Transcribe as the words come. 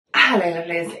Hello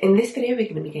lovelies, in this video we're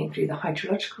going to be going through the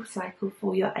hydrological cycle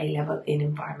for your A-level in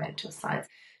environmental science.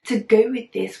 To go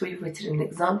with this, we've written an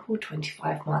example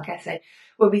 25-mark essay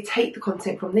where we take the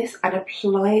content from this and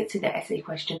apply it to the essay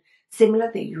question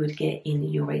similar that you would get in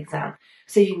your exam.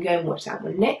 So you can go and watch that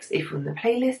one next. If you're on the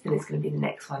playlist, then it's going to be the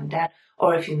next one down,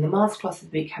 or if you're in the masterclass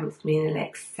of the bootcamp, it's going to be in the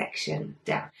next section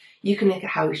down. You can look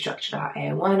at how we structured our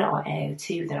AO1 or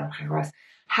AO2 within our class,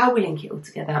 how we link it all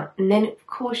together, and then of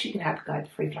course you can have a guide, the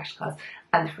free flashcards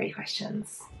and the free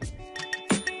questions.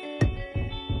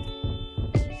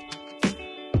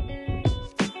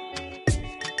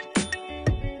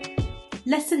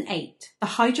 Lesson 8. The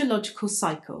Hydrological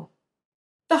Cycle.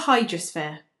 The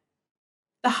Hydrosphere.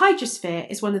 The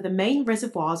hydrosphere is one of the main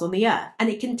reservoirs on the Earth, and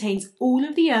it contains all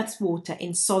of the Earth's water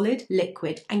in solid,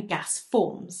 liquid and gas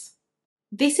forms.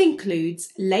 This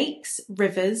includes lakes,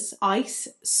 rivers, ice,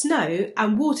 snow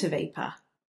and water vapour.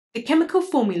 The chemical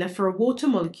formula for a water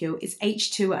molecule is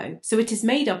H2O, so it is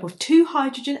made up of two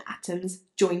hydrogen atoms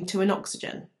joined to an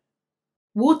oxygen.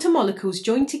 Water molecules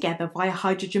join together via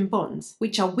hydrogen bonds,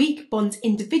 which are weak bonds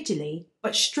individually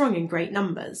but strong in great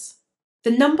numbers.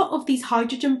 The number of these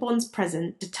hydrogen bonds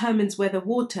present determines whether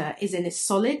water is in its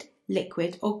solid,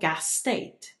 liquid or gas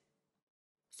state.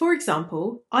 For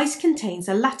example, ice contains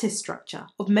a lattice structure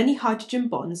of many hydrogen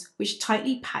bonds which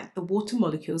tightly pack the water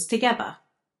molecules together.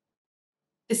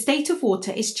 The state of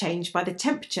water is changed by the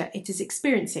temperature it is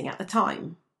experiencing at the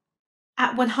time.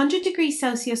 At 100 degrees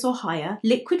Celsius or higher,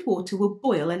 liquid water will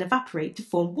boil and evaporate to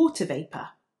form water vapour.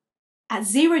 At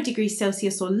 0 degrees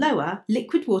Celsius or lower,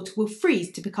 liquid water will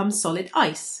freeze to become solid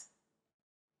ice.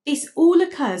 This all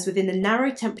occurs within a narrow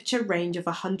temperature range of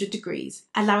 100 degrees,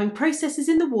 allowing processes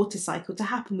in the water cycle to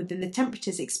happen within the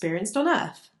temperatures experienced on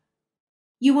Earth.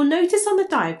 You will notice on the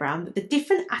diagram that the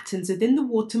different atoms within the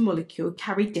water molecule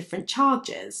carry different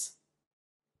charges.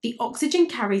 The oxygen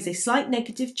carries a slight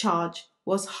negative charge,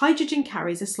 whilst hydrogen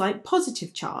carries a slight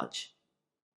positive charge.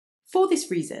 For this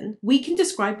reason, we can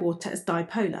describe water as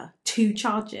dipolar, two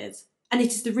charges, and it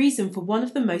is the reason for one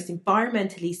of the most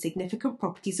environmentally significant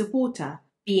properties of water,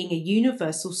 being a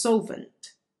universal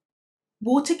solvent.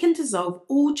 Water can dissolve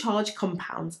all charged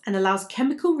compounds and allows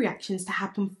chemical reactions to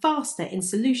happen faster in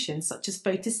solutions such as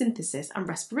photosynthesis and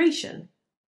respiration.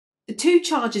 The two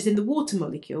charges in the water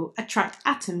molecule attract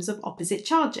atoms of opposite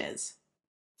charges.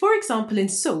 For example, in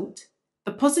salt,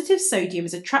 the positive sodium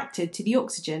is attracted to the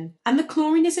oxygen and the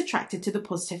chlorine is attracted to the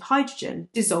positive hydrogen,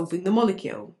 dissolving the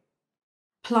molecule.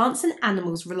 Plants and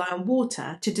animals rely on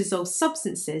water to dissolve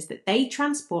substances that they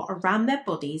transport around their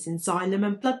bodies in xylem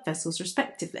and blood vessels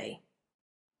respectively.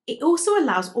 It also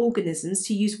allows organisms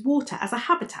to use water as a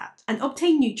habitat and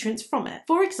obtain nutrients from it,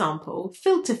 for example,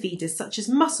 filter feeders such as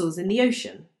mussels in the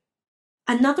ocean.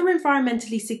 Another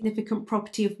environmentally significant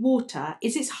property of water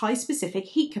is its high specific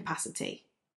heat capacity.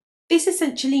 This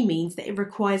essentially means that it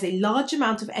requires a large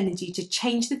amount of energy to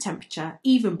change the temperature,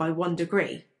 even by 1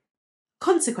 degree.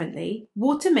 Consequently,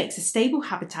 water makes a stable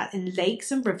habitat in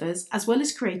lakes and rivers, as well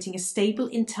as creating a stable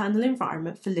internal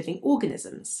environment for living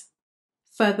organisms.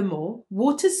 Furthermore,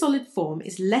 water's solid form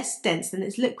is less dense than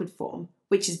its liquid form,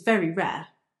 which is very rare.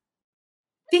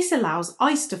 This allows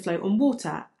ice to float on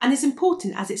water and is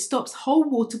important as it stops whole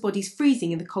water bodies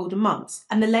freezing in the colder months,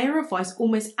 and the layer of ice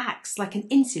almost acts like an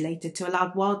insulator to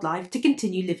allow wildlife to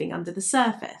continue living under the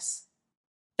surface.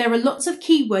 There are lots of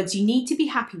keywords you need to be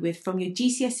happy with from your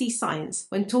GCSE science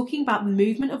when talking about the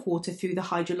movement of water through the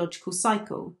hydrological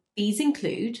cycle. These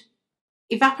include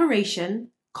evaporation,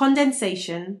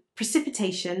 condensation,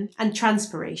 precipitation, and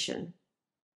transpiration.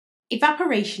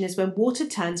 Evaporation is when water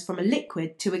turns from a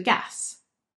liquid to a gas.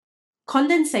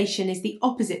 Condensation is the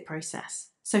opposite process,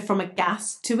 so from a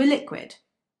gas to a liquid.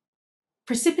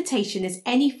 Precipitation is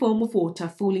any form of water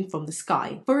falling from the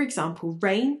sky, for example,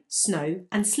 rain, snow,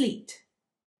 and sleet.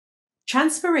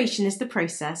 Transpiration is the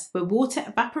process where water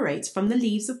evaporates from the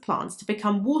leaves of plants to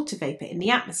become water vapour in the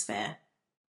atmosphere.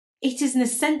 It is an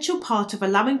essential part of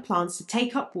allowing plants to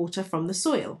take up water from the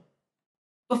soil.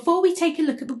 Before we take a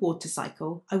look at the water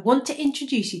cycle, I want to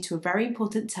introduce you to a very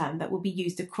important term that will be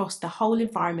used across the whole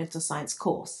environmental science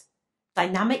course: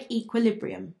 dynamic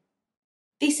equilibrium.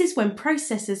 This is when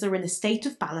processes are in a state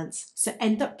of balance, so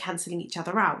end up cancelling each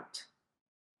other out.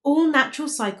 All natural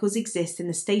cycles exist in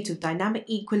a state of dynamic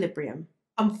equilibrium.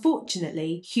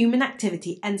 Unfortunately, human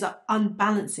activity ends up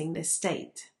unbalancing this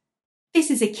state.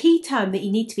 This is a key term that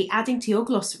you need to be adding to your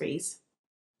glossaries.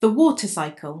 The water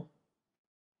cycle.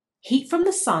 Heat from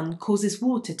the sun causes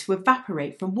water to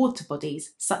evaporate from water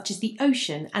bodies such as the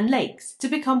ocean and lakes to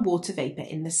become water vapour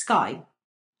in the sky.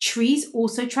 Trees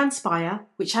also transpire,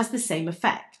 which has the same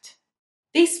effect.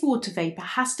 This water vapour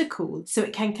has to cool so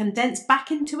it can condense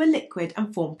back into a liquid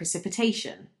and form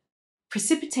precipitation.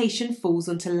 Precipitation falls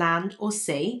onto land or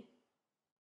sea.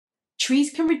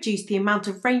 Trees can reduce the amount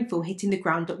of rainfall hitting the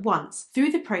ground at once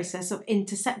through the process of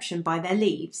interception by their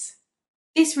leaves.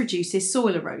 This reduces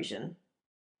soil erosion.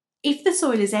 If the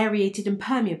soil is aerated and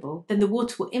permeable, then the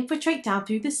water will infiltrate down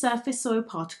through the surface soil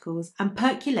particles and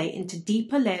percolate into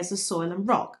deeper layers of soil and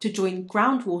rock to join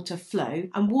groundwater flow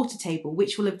and water table,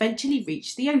 which will eventually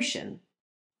reach the ocean.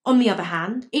 On the other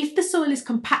hand, if the soil is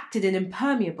compacted and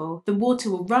impermeable, the water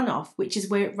will run off, which is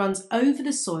where it runs over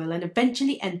the soil and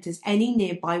eventually enters any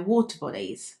nearby water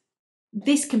bodies.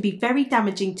 This can be very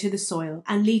damaging to the soil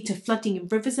and lead to flooding in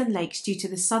rivers and lakes due to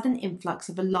the sudden influx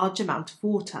of a large amount of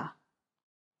water.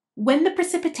 When the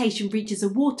precipitation reaches a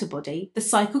water body, the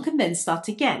cycle can then start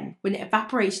again when it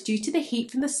evaporates due to the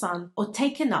heat from the sun or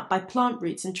taken up by plant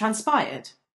roots and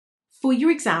transpired. For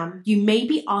your exam, you may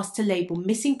be asked to label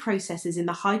missing processes in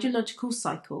the hydrological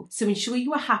cycle, so ensure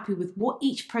you are happy with what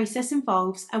each process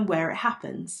involves and where it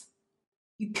happens.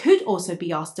 You could also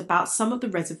be asked about some of the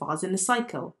reservoirs in the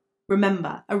cycle.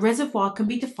 Remember, a reservoir can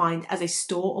be defined as a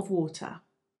store of water.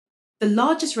 The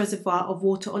largest reservoir of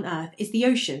water on Earth is the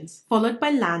oceans, followed by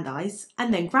land ice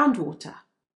and then groundwater.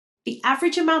 The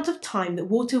average amount of time that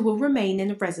water will remain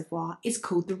in a reservoir is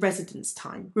called the residence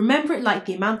time. Remember it like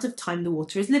the amount of time the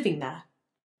water is living there.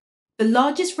 The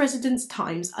largest residence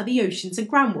times are the oceans and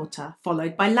groundwater,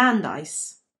 followed by land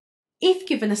ice. If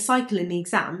given a cycle in the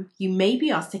exam, you may be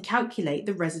asked to calculate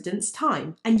the residence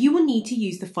time, and you will need to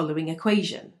use the following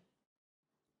equation.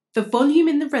 The volume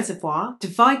in the reservoir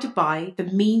divided by the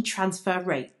mean transfer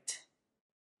rate.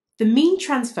 The mean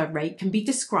transfer rate can be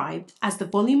described as the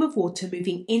volume of water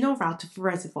moving in or out of a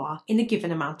reservoir in a given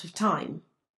amount of time.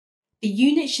 The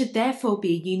unit should therefore be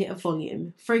a unit of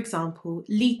volume, for example,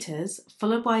 litres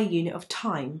followed by a unit of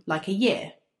time, like a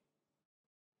year.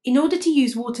 In order to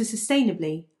use water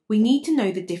sustainably, we need to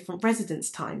know the different residence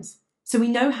times, so we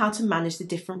know how to manage the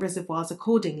different reservoirs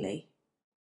accordingly.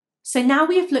 So now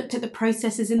we have looked at the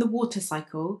processes in the water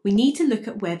cycle, we need to look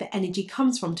at where the energy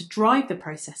comes from to drive the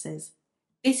processes.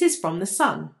 This is from the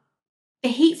sun. The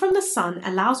heat from the sun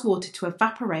allows water to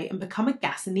evaporate and become a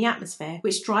gas in the atmosphere,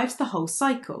 which drives the whole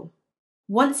cycle.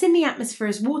 Once in the atmosphere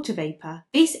as water vapour,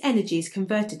 this energy is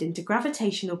converted into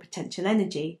gravitational potential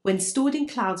energy when stored in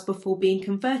clouds before being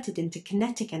converted into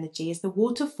kinetic energy as the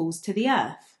water falls to the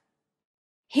earth.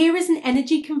 Here is an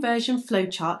energy conversion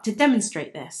flowchart to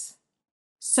demonstrate this.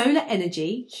 Solar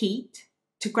energy, heat,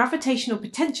 to gravitational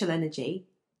potential energy,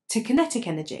 to kinetic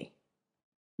energy.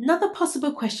 Another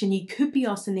possible question you could be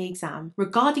asked in the exam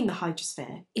regarding the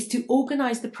hydrosphere is to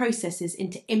organise the processes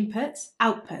into inputs,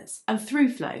 outputs, and through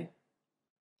flow.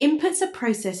 Inputs are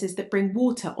processes that bring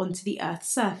water onto the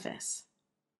Earth's surface.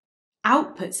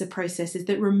 Outputs are processes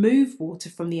that remove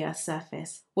water from the Earth's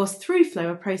surface, whilst through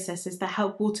flow are processes that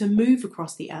help water move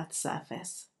across the Earth's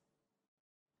surface.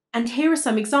 And here are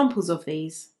some examples of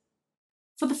these.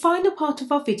 For the final part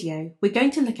of our video, we're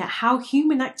going to look at how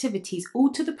human activities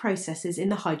alter the processes in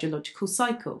the hydrological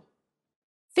cycle.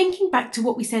 Thinking back to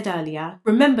what we said earlier,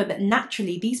 remember that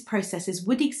naturally these processes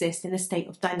would exist in a state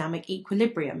of dynamic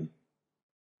equilibrium.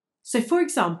 So for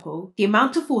example, the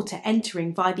amount of water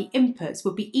entering via the inputs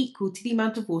would be equal to the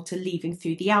amount of water leaving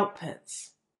through the outputs.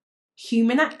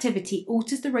 Human activity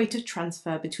alters the rate of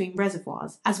transfer between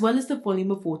reservoirs as well as the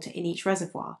volume of water in each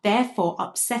reservoir, therefore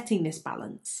upsetting this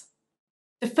balance.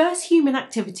 The first human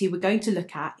activity we're going to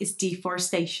look at is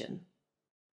deforestation.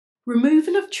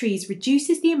 Removal of trees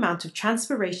reduces the amount of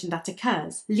transpiration that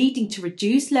occurs, leading to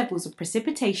reduced levels of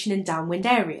precipitation in downwind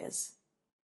areas.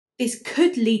 This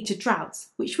could lead to droughts,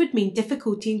 which would mean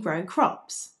difficulty in growing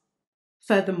crops.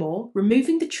 Furthermore,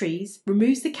 removing the trees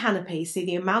removes the canopy, so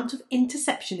the amount of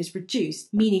interception is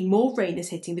reduced, meaning more rain is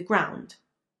hitting the ground.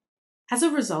 As a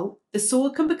result, the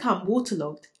soil can become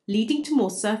waterlogged, leading to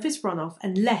more surface runoff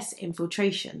and less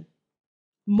infiltration.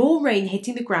 More rain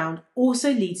hitting the ground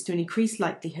also leads to an increased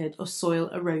likelihood of soil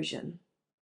erosion.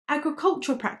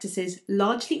 Agricultural practices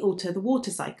largely alter the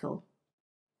water cycle.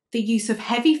 The use of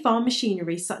heavy farm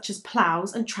machinery such as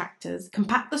ploughs and tractors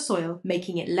compact the soil,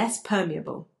 making it less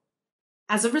permeable.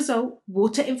 As a result,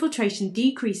 water infiltration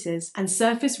decreases and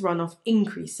surface runoff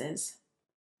increases.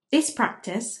 This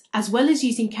practice, as well as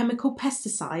using chemical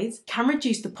pesticides, can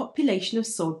reduce the population of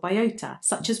soil biota,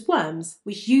 such as worms,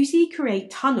 which usually create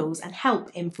tunnels and help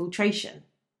infiltration.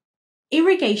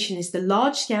 Irrigation is the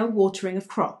large-scale watering of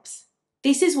crops.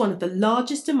 This is one of the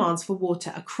largest demands for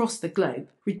water across the globe,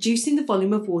 reducing the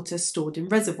volume of water stored in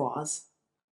reservoirs.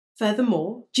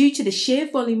 Furthermore, due to the sheer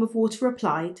volume of water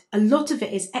applied, a lot of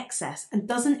it is excess and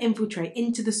doesn't infiltrate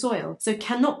into the soil, so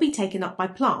cannot be taken up by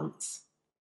plants.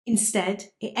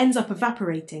 Instead, it ends up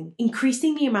evaporating,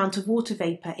 increasing the amount of water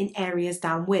vapour in areas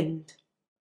downwind.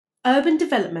 Urban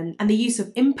development and the use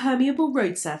of impermeable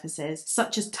road surfaces,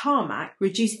 such as tarmac,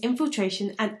 reduce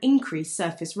infiltration and increase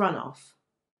surface runoff.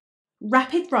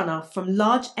 Rapid runoff from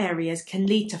large areas can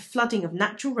lead to flooding of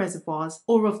natural reservoirs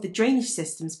or of the drainage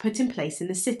systems put in place in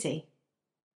the city.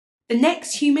 The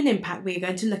next human impact we are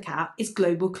going to look at is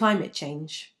global climate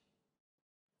change.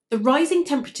 The rising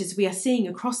temperatures we are seeing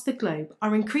across the globe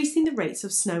are increasing the rates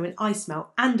of snow and ice melt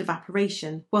and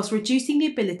evaporation, whilst reducing the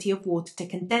ability of water to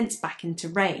condense back into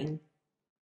rain.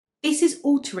 This is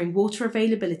altering water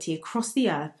availability across the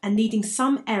earth and leading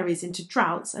some areas into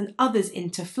droughts and others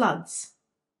into floods.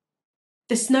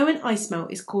 The snow and ice melt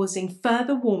is causing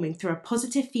further warming through a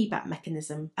positive feedback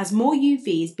mechanism as more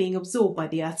UV is being absorbed by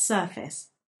the Earth's surface.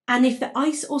 And if the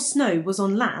ice or snow was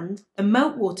on land, the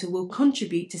meltwater will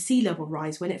contribute to sea level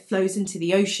rise when it flows into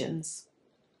the oceans.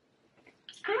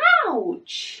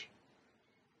 Ouch!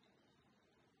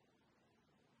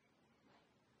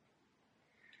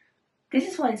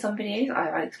 This is why in some videos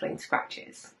I'll explain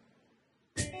scratches.